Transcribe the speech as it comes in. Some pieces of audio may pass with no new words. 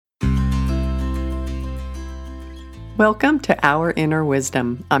Welcome to Our Inner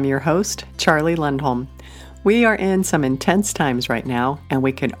Wisdom. I'm your host, Charlie Lundholm. We are in some intense times right now, and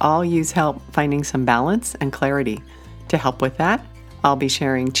we could all use help finding some balance and clarity. To help with that, I'll be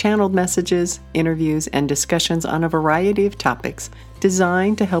sharing channeled messages, interviews, and discussions on a variety of topics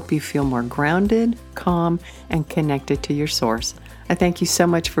designed to help you feel more grounded, calm, and connected to your source. I thank you so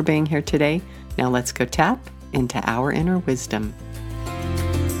much for being here today. Now let's go tap into our inner wisdom.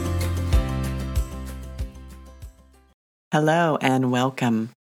 Hello and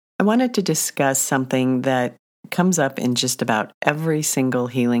welcome. I wanted to discuss something that comes up in just about every single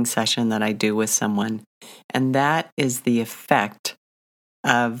healing session that I do with someone, and that is the effect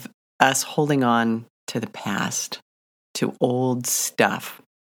of us holding on to the past, to old stuff,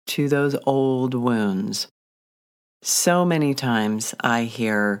 to those old wounds. So many times I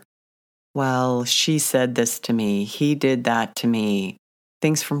hear, well, she said this to me, he did that to me,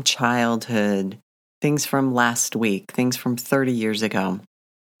 things from childhood, things from last week, things from 30 years ago.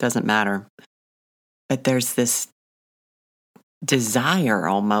 Doesn't matter. But there's this desire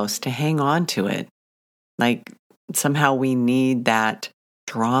almost to hang on to it. Like somehow we need that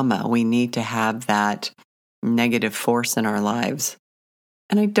drama. We need to have that negative force in our lives.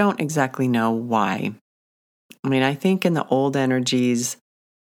 And I don't exactly know why. I mean, I think in the old energies,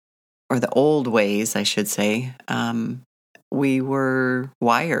 or the old ways, I should say, we were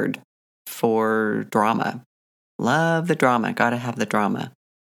wired for drama. Love the drama, gotta have the drama.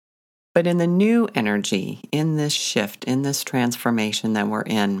 But in the new energy, in this shift, in this transformation that we're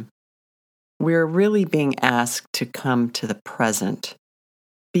in, we're really being asked to come to the present.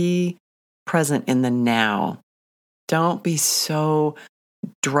 Be present in the now. Don't be so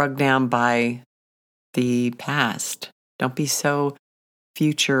drugged down by the past. Don't be so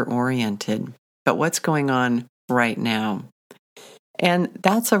future-oriented. But what's going on right now? And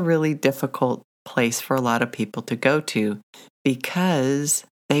that's a really difficult place for a lot of people to go to because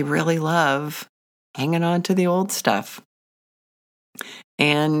they really love hanging on to the old stuff.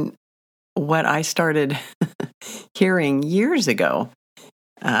 And what I started hearing years ago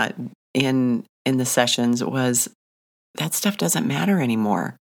in the sessions was that stuff doesn't matter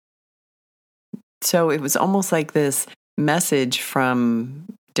anymore. So it was almost like this message from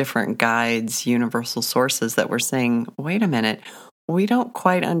different guides, universal sources that were saying, wait a minute, we don't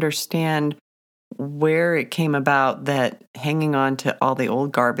quite understand where it came about that hanging on to all the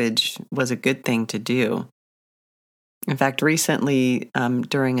old garbage was a good thing to do. In fact, recently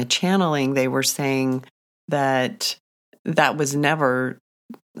during a channeling, they were saying that was never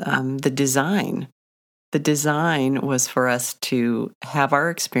the design. The design was for us to have our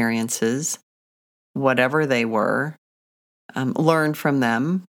experiences, whatever they were, learn from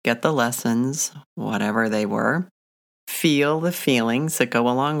them, get the lessons, whatever they were, feel the feelings that go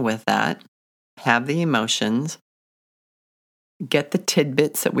along with that, have the emotions, get the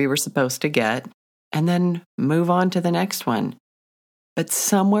tidbits that we were supposed to get, and then move on to the next one. But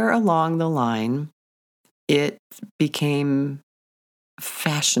somewhere along the line, it became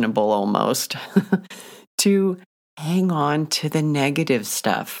fashionable almost to hang on to the negative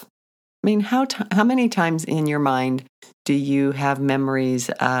stuff. I mean, how many times in your mind do you have memories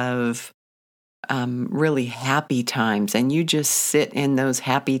of really happy times and you just sit in those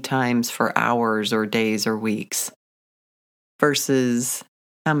happy times for hours or days or weeks? Versus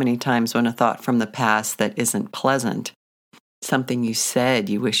how many times when a thought from the past that isn't pleasant, something you said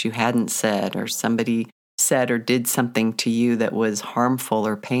you wish you hadn't said, or somebody said or did something to you that was harmful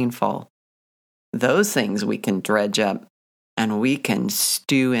or painful, those things we can dredge up and we can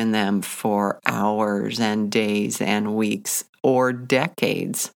stew in them for hours and days and weeks or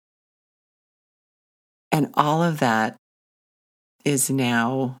decades. And all of that is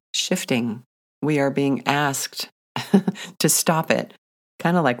now shifting. We are being asked to stop it.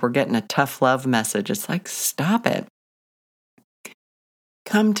 Kind of like we're getting a tough love message. It's like, stop it.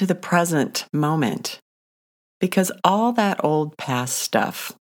 Come to the present moment. Because all that old past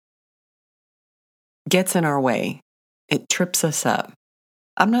stuff gets in our way. It trips us up.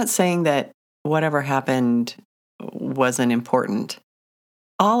 I'm not saying that whatever happened wasn't important.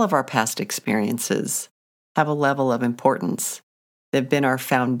 All of our past experiences have a level of importance. They've been our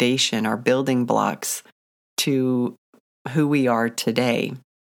foundation, our building blocks to who we are today.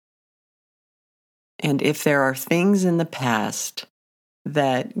 And if there are things in the past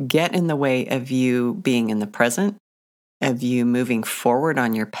that get in the way of you being in the present, of you moving forward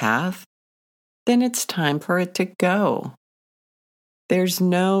on your path, then it's time for it to go. There's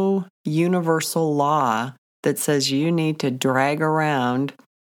no universal law that says you need to drag around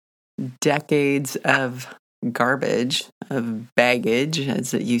decades of garbage, of baggage,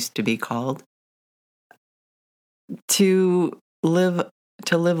 as it used to be called, to live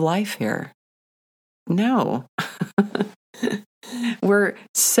life here. No. We're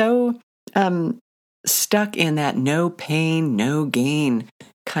so stuck in that no pain, no gain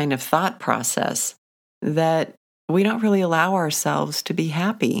kind of thought process that we don't really allow ourselves to be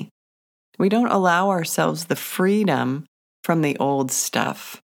happy. We don't allow ourselves the freedom from the old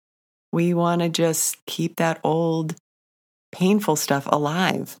stuff. We want to just keep that old, painful stuff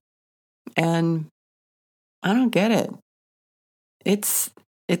alive. And I don't get it. It's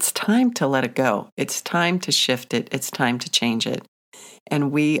time to let it go. It's time to shift it. It's time to change it.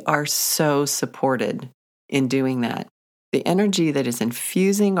 And we are so supported in doing that. The energy that is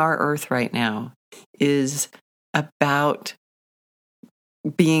infusing our earth right now is about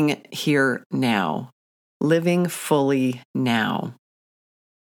being here now, living fully now,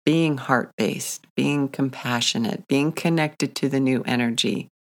 being heart-based, being compassionate, being connected to the new energy.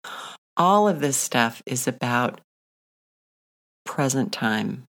 All of this stuff is about present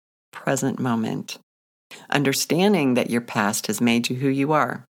time, present moment. Understanding that your past has made you who you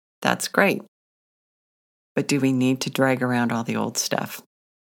are. That's great. But do we need to drag around all the old stuff?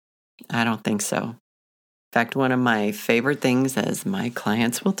 I don't think so. In fact, one of my favorite things, as my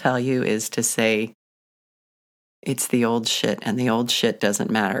clients will tell you, is to say, it's the old shit, and the old shit doesn't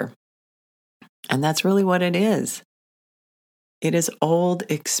matter. And that's really what it is. It is old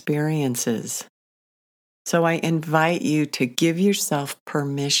experiences. So I invite you to give yourself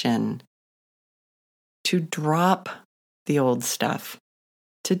permission to drop the old stuff,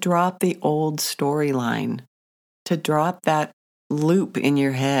 to drop the old storyline, to drop that loop in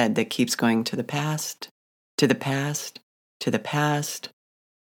your head that keeps going to the past, to the past, to the past.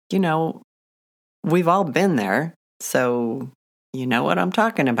 You know, we've all been there, so you know what I'm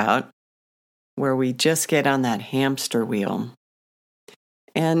talking about, where we just get on that hamster wheel.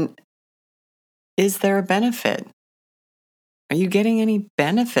 And is there a benefit? Are you getting any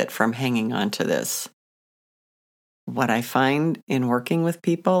benefit from hanging on to this? What I find in working with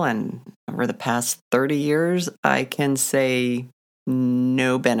people, and over the past 30 years, I can say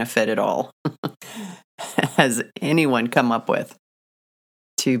no benefit at all has anyone come up with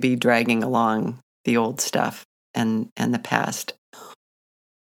to be dragging along the old stuff and the past.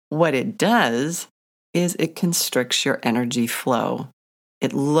 What it does is it constricts your energy flow.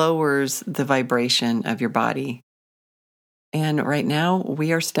 It lowers the vibration of your body. And right now,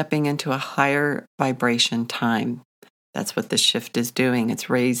 we are stepping into a higher vibration time. That's what this shift is doing. It's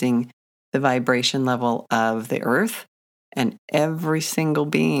raising the vibration level of the earth and every single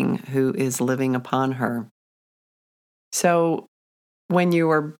being who is living upon her. So when you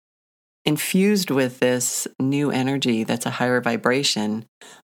are infused with this new energy that's a higher vibration,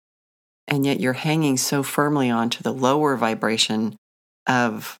 and yet you're hanging so firmly onto the lower vibration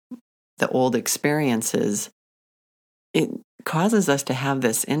of the old experiences, it causes us to have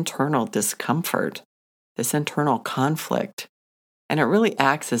this internal discomfort, this internal conflict, and it really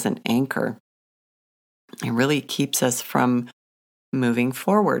acts as an anchor. It really keeps us from moving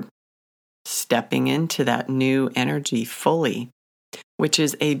forward, stepping into that new energy fully, which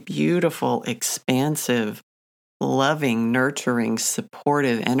is a beautiful, expansive, loving, nurturing,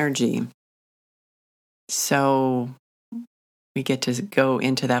 supportive energy. So we get to go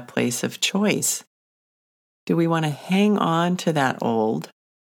into that place of choice. Do we want to hang on to that old,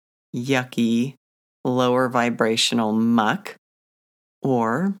 yucky, lower vibrational muck?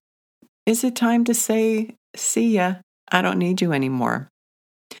 Or is it time to say, see ya, I don't need you anymore?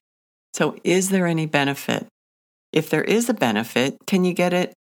 So is there any benefit? If there is a benefit, can you get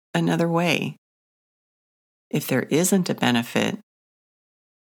it another way? If there isn't a benefit,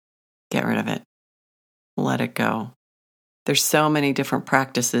 get rid of it. Let it go. There's so many different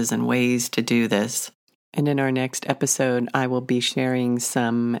practices and ways to do this. And in our next episode, I will be sharing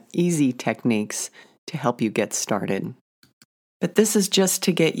some easy techniques to help you get started. But this is just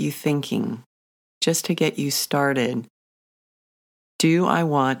to get you thinking, just to get you started. Do I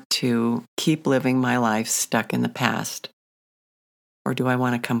want to keep living my life stuck in the past? Or do I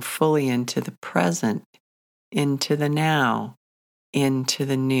want to come fully into the present, into the now, into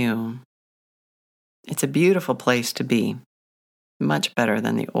the new? It's a beautiful place to be. Much better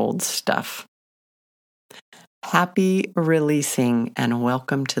than the old stuff. Happy releasing and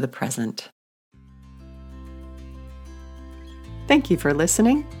welcome to the present. Thank you for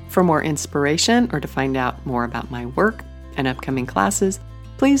listening. For more inspiration or to find out more about my work and upcoming classes,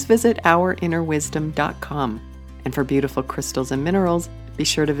 please visit ourinnerwisdom.com. And for beautiful crystals and minerals, be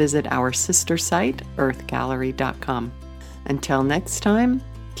sure to visit our sister site, earthgallery.com. Until next time,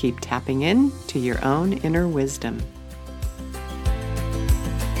 keep tapping in to your own inner wisdom.